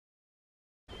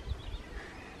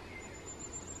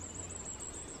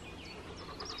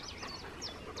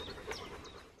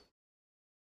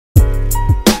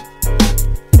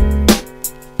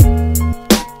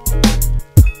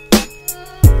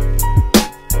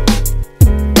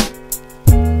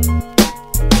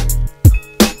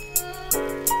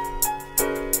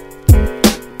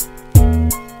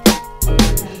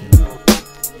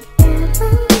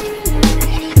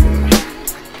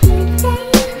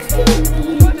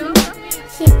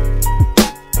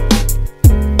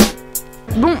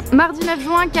Mardi 9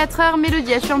 juin, 4h,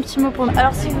 Mélodie, as-tu un petit mot pour nous?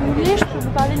 Alors si vous voulez, je peux vous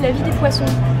parler de la vie des poissons.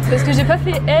 Parce que j'ai pas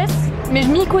fait S, mais je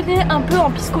m'y connais un peu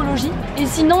en psychologie. Et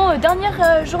sinon,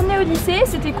 dernière journée au lycée,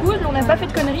 c'était cool, on n'a pas fait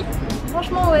de conneries.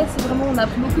 Franchement ouais, c'est vraiment, on a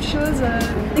appris beaucoup de choses,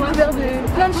 découvert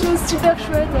plein de choses super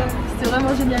chouettes, c'était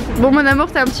vraiment génial. Bon mon amour,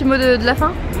 t'as un petit mot de la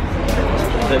fin?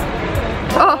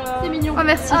 Oh, c'est mignon. Oh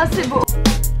merci. Ah c'est beau.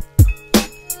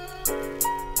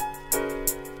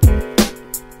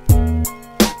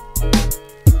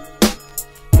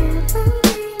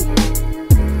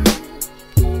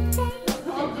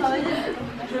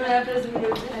 Je mets la place de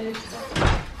Mélodie.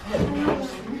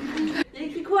 Il y a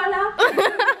écrit quoi là?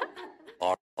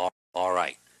 All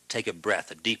right, take a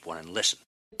breath, a deep one, and listen.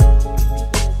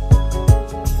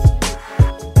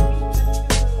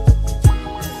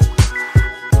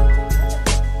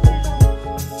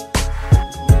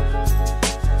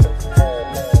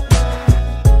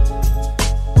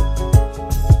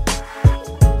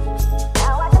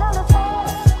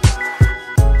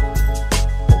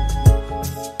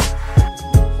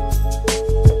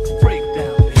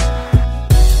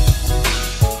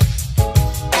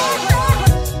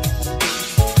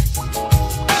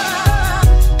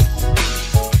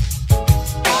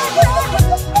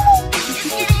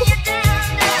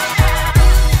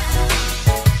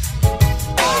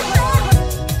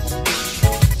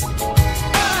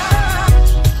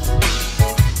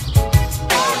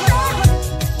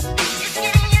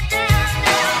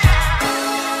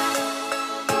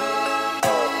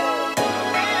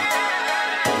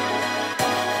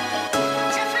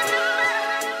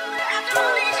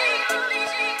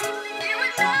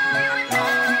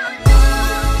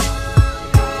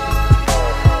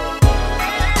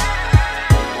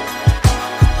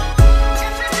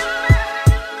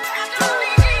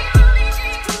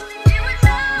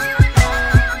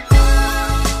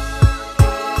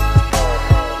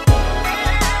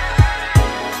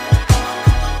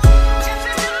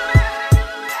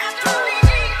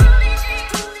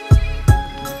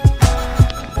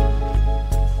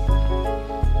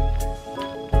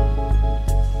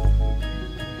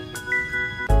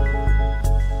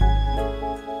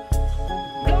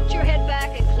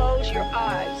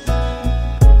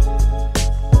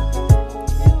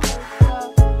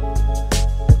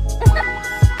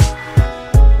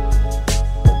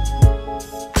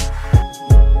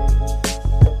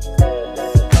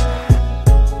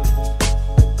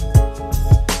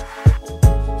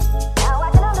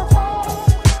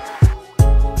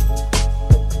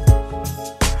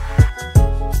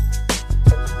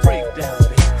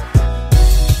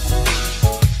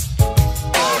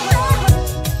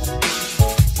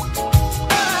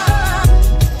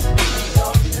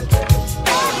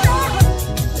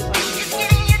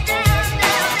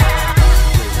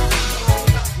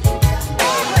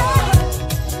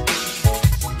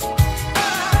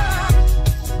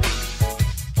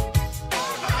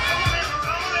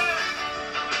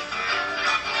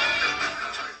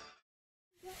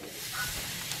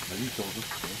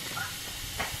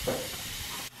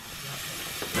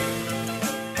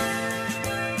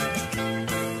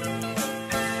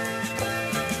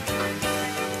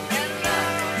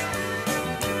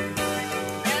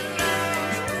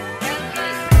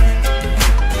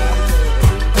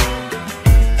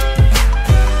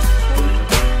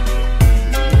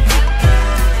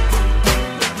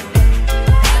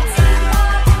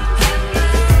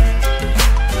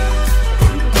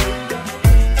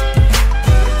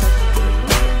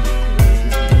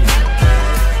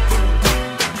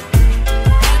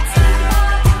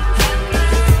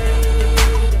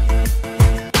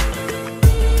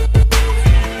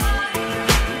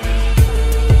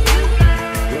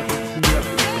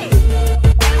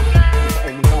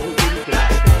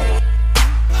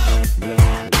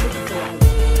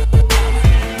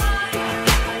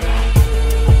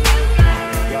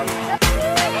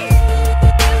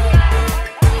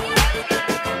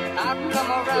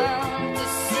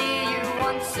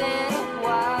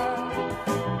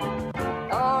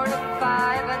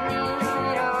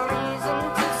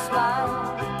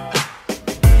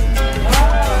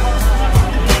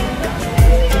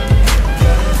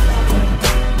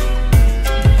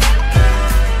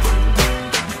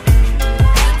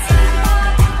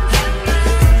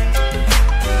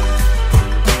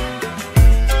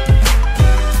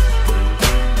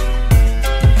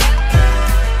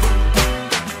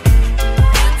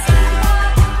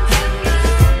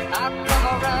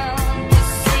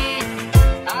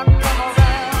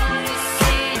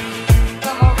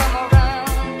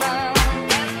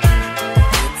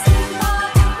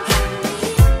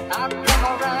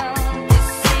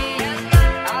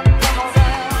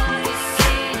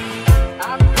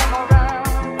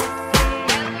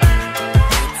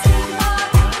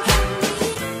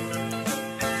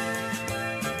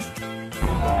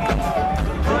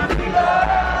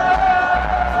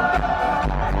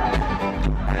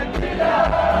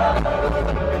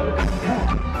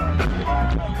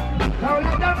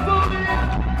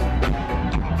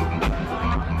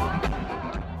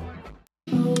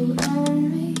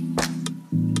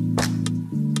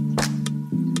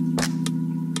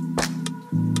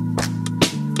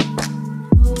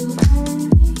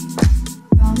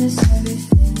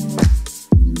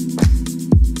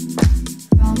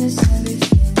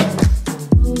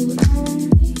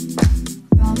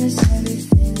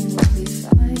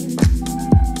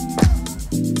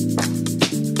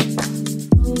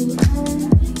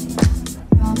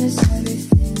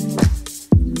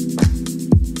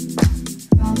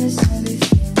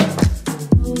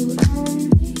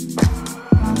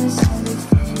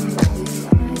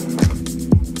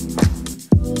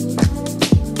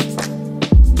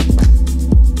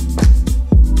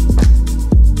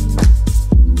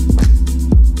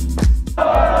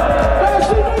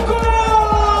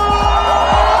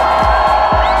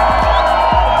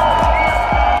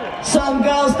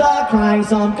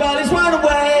 Some girlies run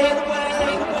away.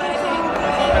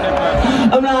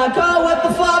 I'm like, oh, what the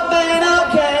fuck, man,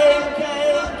 okay.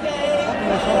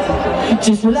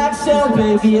 Just relax, young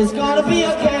baby, it's gonna be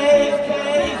okay.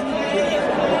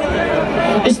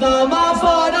 It's not my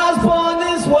fault I was born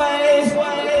this way.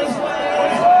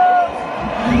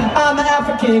 I'm an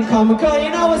African comic girl, you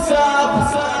know what's up.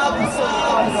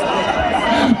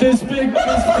 This big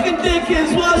fucking dick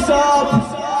is what's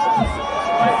up.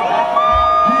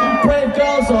 Brave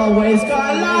girls always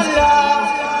got la.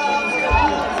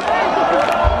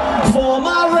 For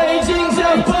my raging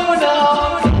Zabuno.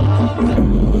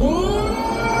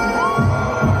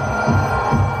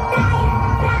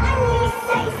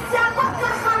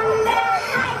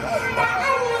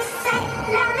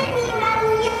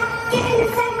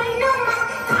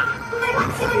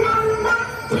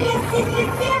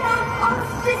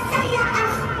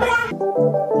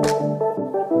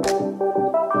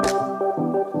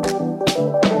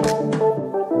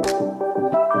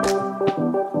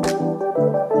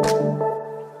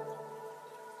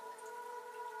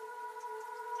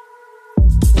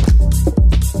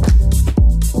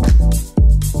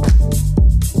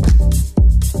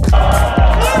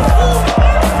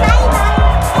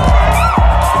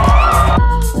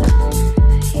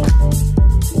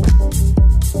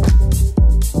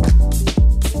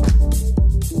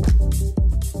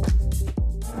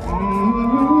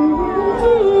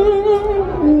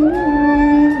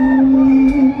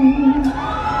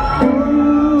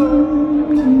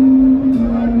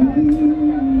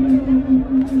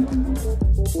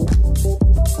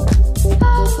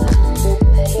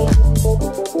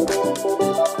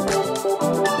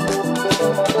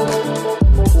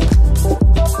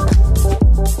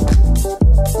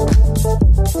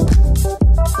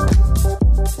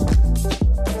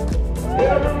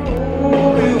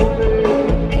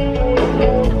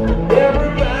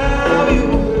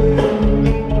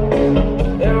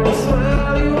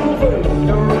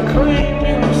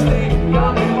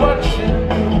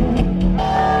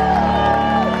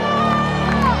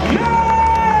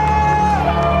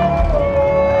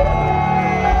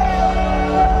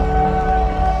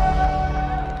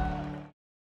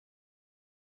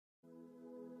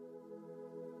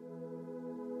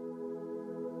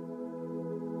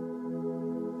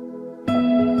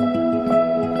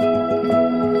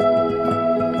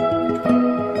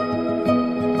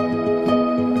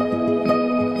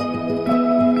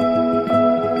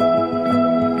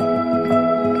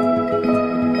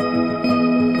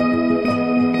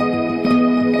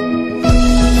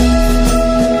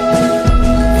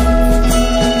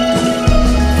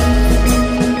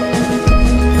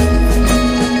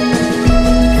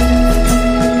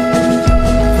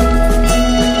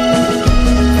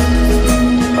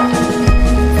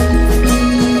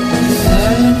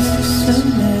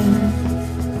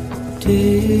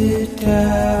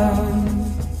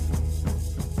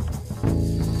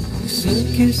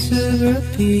 Circus of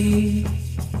repeating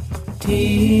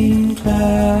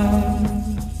clown,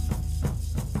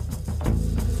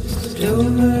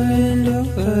 over and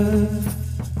over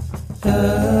the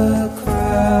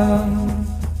crowd.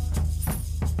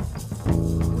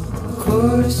 A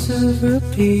chorus of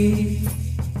repeating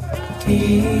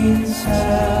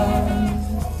sound.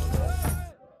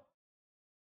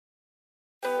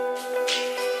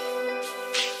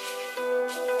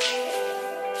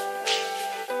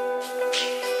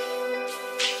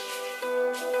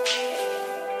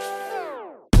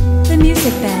 The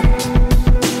Music Bed.